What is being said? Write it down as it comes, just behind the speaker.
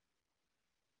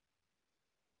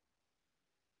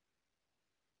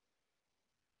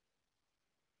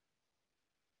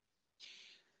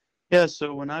Yeah,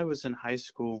 so when I was in high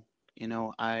school,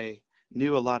 I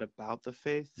knew a lot about the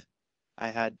faith. I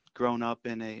had grown up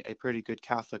in a pretty good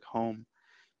Catholic home,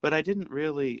 but I didn't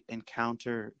really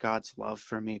encounter God's love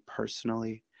for me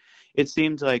personally. It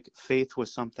seemed like faith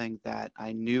was something that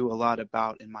I knew a lot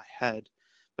about in my head,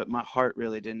 but my heart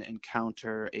really didn't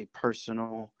encounter a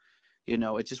personal,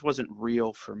 it just wasn't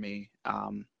real for me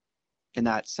in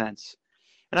that sense.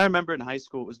 And I remember in high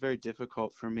school, it was very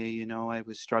difficult for me. I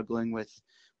was struggling with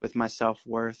my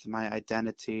self-worth, my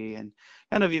identity, and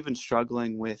kind of even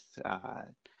struggling with a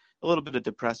little bit of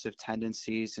depressive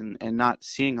tendencies and not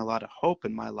seeing a lot of hope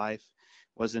in my life.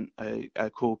 Wasn't a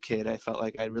cool kid. I felt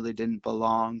like I really didn't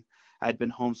belong. I'd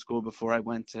been homeschooled before I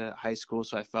went to high school,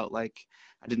 so I felt like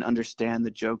I didn't understand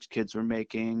the jokes kids were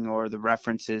making or the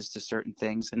references to certain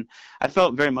things. And I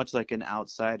felt very much like an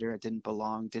outsider. I didn't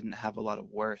belong, didn't have a lot of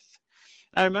worth.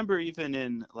 I remember even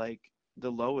in like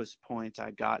the lowest point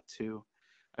I got to,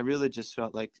 I really just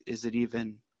felt like, is it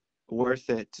even worth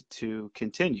it to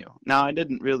continue? Now, I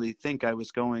didn't really think I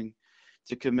was going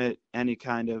to commit any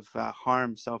kind of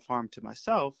self-harm to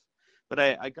myself, but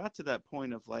I got to that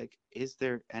point of like, is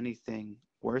there anything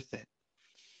worth it?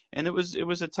 And it was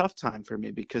a tough time for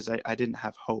me because I didn't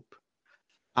have hope.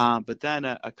 But then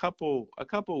a couple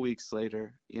weeks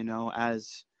later,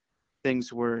 as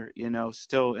things were,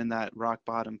 still in that rock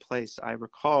bottom place, I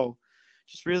recall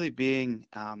just really being,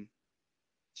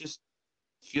 just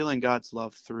feeling God's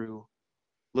love through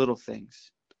little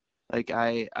things. Like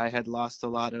I had lost a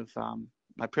lot of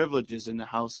my privileges in the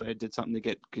house. I did something to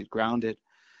get grounded,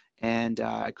 and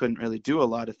I couldn't really do a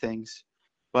lot of things.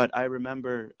 But I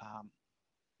remember,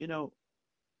 you know,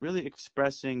 really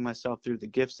expressing myself through the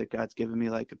gifts that God's given me,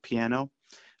 like a piano.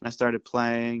 And I started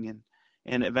playing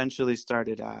and eventually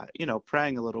started,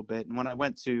 praying a little bit. And when I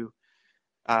went to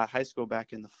high school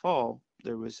back in the fall,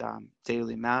 there was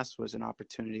daily mass was an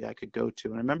opportunity I could go to.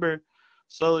 And I remember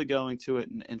slowly going to it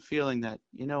and feeling that,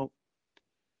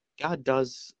 God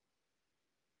does,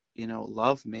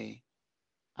 love me.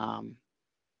 Um,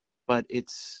 but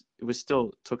it was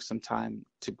still took some time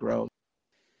to grow.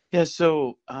 Yeah.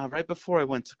 So right before I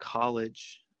went to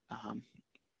college, um,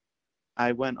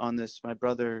 I went on this, my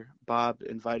brother Bob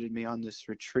invited me on this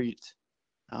retreat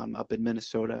up in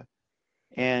Minnesota.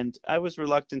 And I was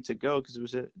reluctant to go because it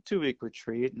was a 2-week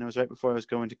retreat, and it was right before I was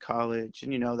going to college.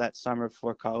 And that summer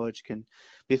before college can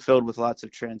be filled with lots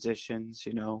of transitions.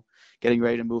 Getting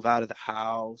ready to move out of the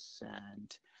house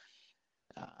and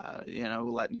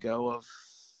letting go of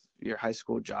your high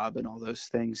school job and all those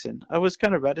things. And I was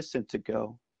kind of reticent to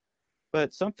go,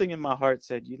 but something in my heart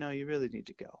said, you really need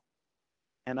to go.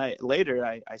 And I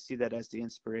see that as the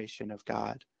inspiration of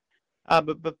God.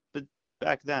 But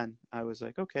back then I was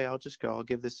like, okay, I'll just go. I'll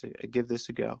give this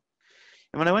a go.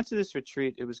 And when I went to this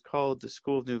retreat, it was called the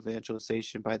School of New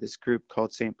Evangelization by this group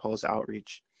called St. Paul's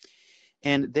Outreach.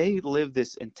 And they live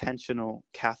this intentional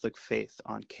Catholic faith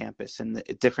on campus and the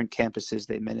different campuses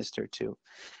they minister to.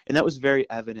 And that was very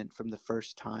evident from the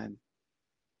first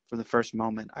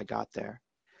moment I got there.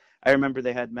 I remember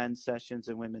they had men's sessions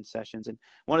and women's sessions. And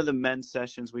one of the men's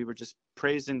sessions, we were just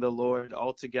praising the Lord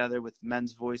all together with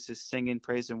men's voices, singing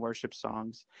praise and worship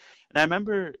songs. And I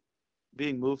remember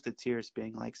being moved to tears,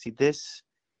 being like, see,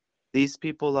 these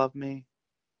people love me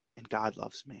and God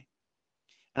loves me.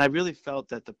 And I really felt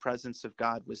that the presence of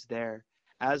God was there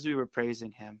as we were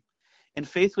praising him. And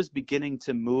faith was beginning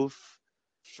to move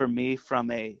for me from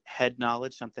a head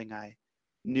knowledge, something I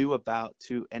knew about,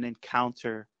 to an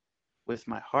encounter with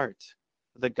my heart,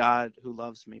 the God who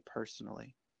loves me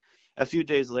personally. A few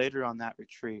days later on that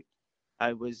retreat,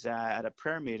 I was at a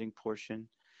prayer meeting portion,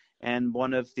 and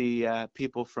one of the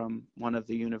people from one of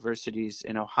the universities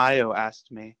in Ohio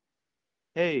asked me,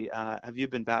 hey, have you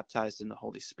been baptized in the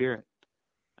Holy Spirit?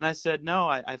 And I said, no,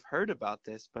 I've heard about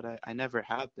this, but I never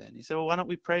have been. He said, well, why don't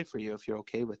we pray for you if you're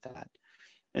okay with that?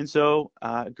 And so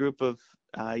a group of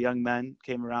young men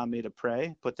came around me to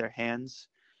pray, put their hands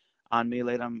on me,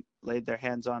 laid their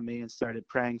hands on me, and started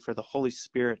praying for the Holy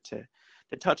Spirit to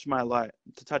touch my life,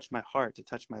 to touch my heart, to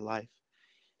touch my life.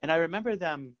 And I remember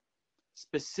them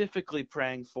specifically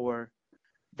praying for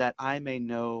that I may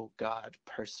know God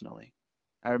personally.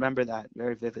 I remember that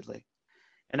very vividly.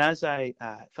 And as I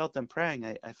felt them praying,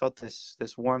 I felt this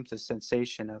warmth, this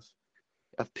sensation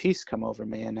of peace come over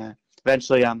me. And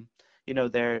eventually,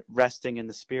 they're resting in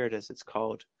the Spirit, as it's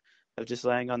called, of just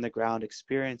laying on the ground,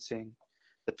 experiencing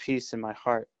the peace in my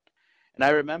heart. And I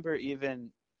remember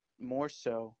even more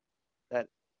so that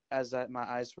as my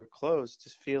eyes were closed,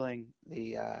 just feeling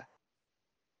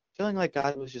like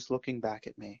God was just looking back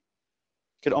at me.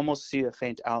 Could almost see a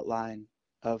faint outline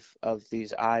of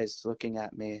these eyes looking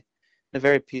at me in a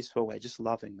very peaceful way, just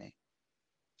loving me.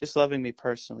 just loving me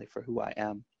personally for who I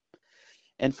am.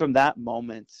 And from that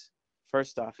moment,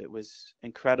 first off, it was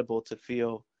incredible to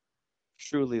feel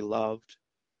truly loved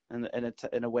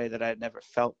in a way that I had never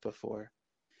felt before.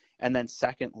 And then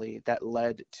secondly, that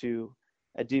led to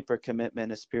a deeper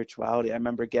commitment of spirituality. I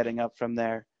remember getting up from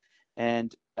there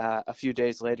and a few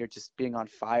days later just being on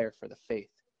fire for the faith,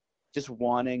 just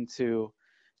wanting to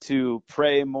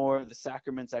pray more. The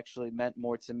sacraments actually meant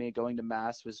more to me. Going to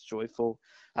mass was joyful.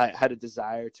 I had a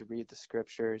desire to read the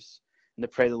scriptures and to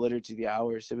pray the liturgy of the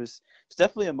hours. It's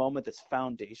definitely a moment that's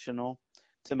foundational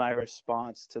to my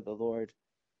response to the Lord,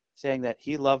 saying that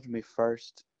he loved me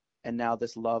first, and now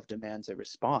this love demands a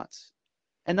response.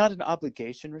 And not an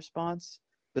obligation response,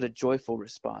 but a joyful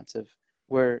response of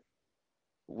where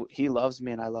he loves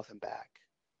me and I love him back.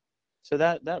 So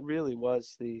that really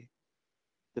was the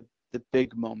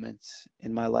big moments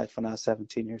in my life when I was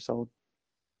 17 years old.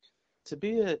 To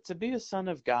be a son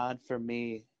of God for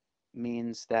me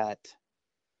means that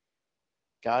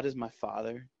God is my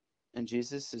father and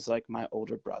Jesus is like my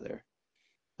older brother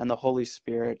and the Holy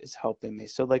Spirit is helping me.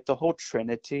 So like the whole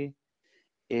Trinity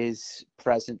is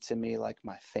present to me like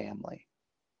my family.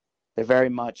 They're very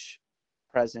much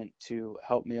present to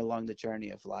help me along the journey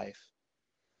of life.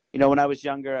 You know, when I was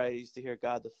younger, I used to hear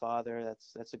God the Father.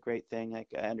 That's a great thing. I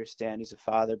understand he's a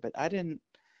father, but I didn't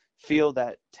feel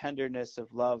that tenderness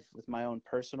of love with my own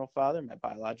personal father, my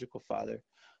biological father.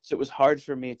 So it was hard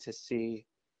for me to see,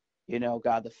 you know,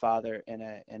 God the Father in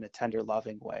a tender,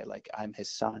 loving way, like I'm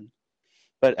his son.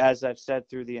 But as I've said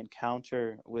through the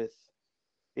encounter with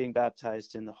being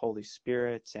baptized in the Holy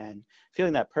Spirit and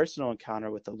feeling that personal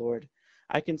encounter with the Lord,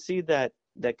 I can see that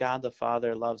God the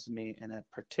Father loves me in a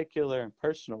particular and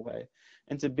personal way.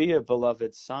 And to be a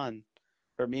beloved son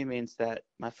for me means that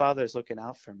my Father is looking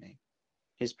out for me.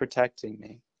 He's protecting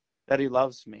me, that he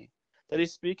loves me, that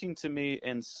he's speaking to me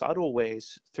in subtle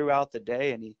ways throughout the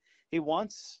day. And he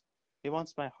wants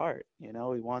my heart, you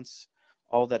know, he wants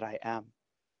all that I am.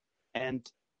 And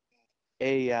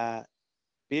a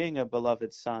being a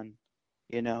beloved son,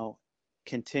 you know,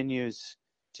 continues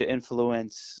to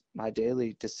influence my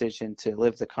daily decision to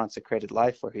live the consecrated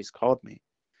life where he's called me.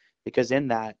 Because in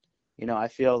that, you know, I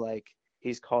feel like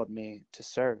he's called me to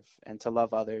serve and to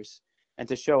love others and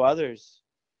to show others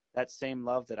that same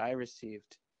love that I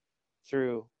received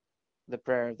through the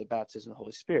prayer of the baptism of the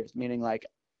Holy Spirit. Meaning like,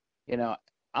 you know,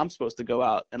 I'm supposed to go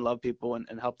out and love people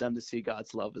and help them to see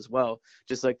God's love as well,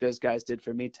 just like those guys did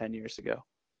for me 10 years ago.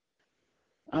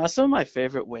 Some of my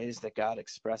favorite ways that God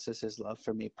expresses his love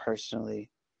for me personally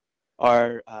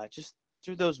are just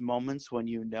through those moments when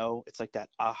you know, it's like that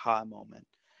aha moment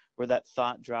where that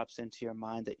thought drops into your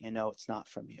mind that you know it's not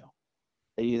from you.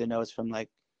 That you either know it's from like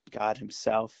God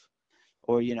himself,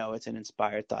 or you know it's an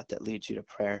inspired thought that leads you to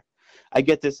prayer. I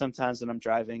get this sometimes when I'm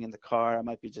driving in the car. I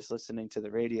might be just listening to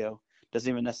the radio. Doesn't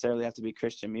even necessarily have to be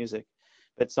Christian music,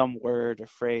 but some word or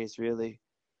phrase really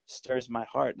stirs my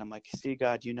heart, and I'm like, see,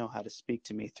 God, you know how to speak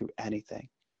to me through anything.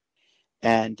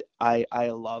 And I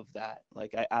love that.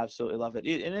 Like I absolutely love it.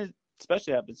 And it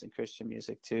especially happens in Christian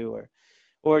music too,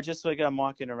 or just like I'm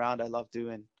walking around. I love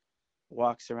doing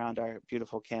walks around our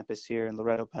beautiful campus here in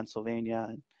Loretto, Pennsylvania,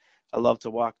 and I love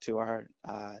to walk to our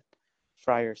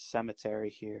Friar Cemetery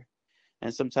here.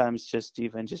 And sometimes just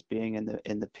being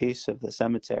in the peace of the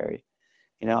cemetery,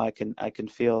 you know, I can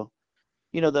feel,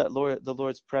 you know, the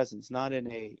Lord's presence, not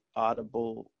in a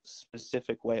audible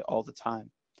specific way all the time,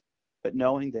 but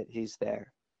knowing that he's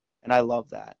there. And I love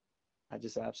that. I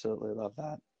just absolutely love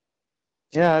that.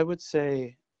 Yeah, I would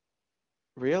say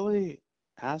really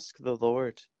ask the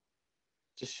Lord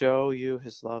to show you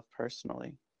his love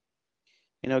personally.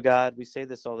 You know, God, we say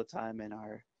this all the time in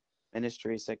our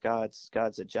ministries that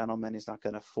God's a gentleman. He's not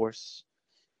going to force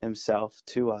himself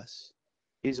to us.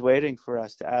 He's waiting for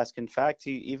us to ask. In fact,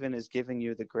 he even is giving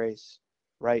you the grace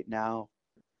right now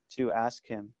to ask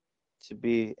him to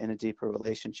be in a deeper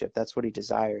relationship. That's what he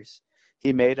desires.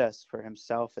 He made us for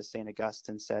himself, as St.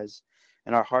 Augustine says,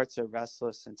 and our hearts are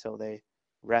restless until they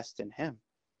rest in him.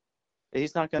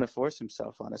 He's not going to force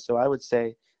himself on us. So I would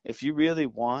say, if you really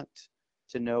want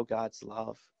to know God's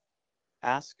love,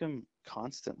 ask him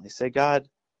constantly. Say, God,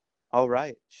 all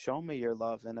right, show me your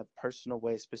love in a personal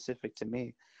way specific to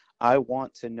me. I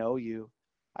want to know you.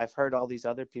 I've heard all these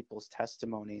other people's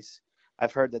testimonies.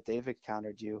 I've heard that they've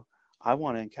encountered you. I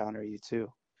want to encounter you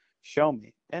too. Show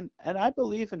me. And I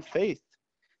believe in faith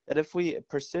that if we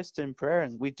persist in prayer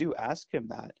and we do ask him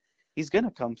that, he's going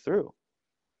to come through.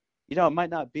 You know, it might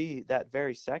not be that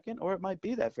very second, or it might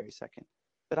be that very second,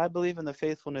 but I believe in the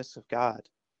faithfulness of God,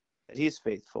 that he's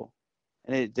faithful.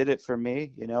 And he did it for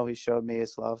me. You know, he showed me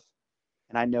his love.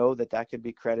 And I know that that could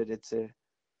be credited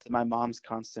to my mom's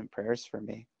constant prayers for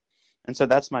me. And so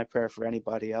that's my prayer for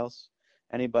anybody else,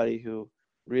 anybody who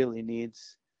really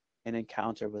needs an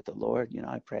encounter with the Lord.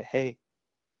 I pray, hey,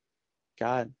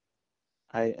 God,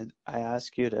 I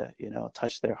ask you to,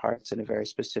 touch their hearts in a very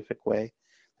specific way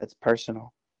that's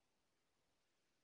personal.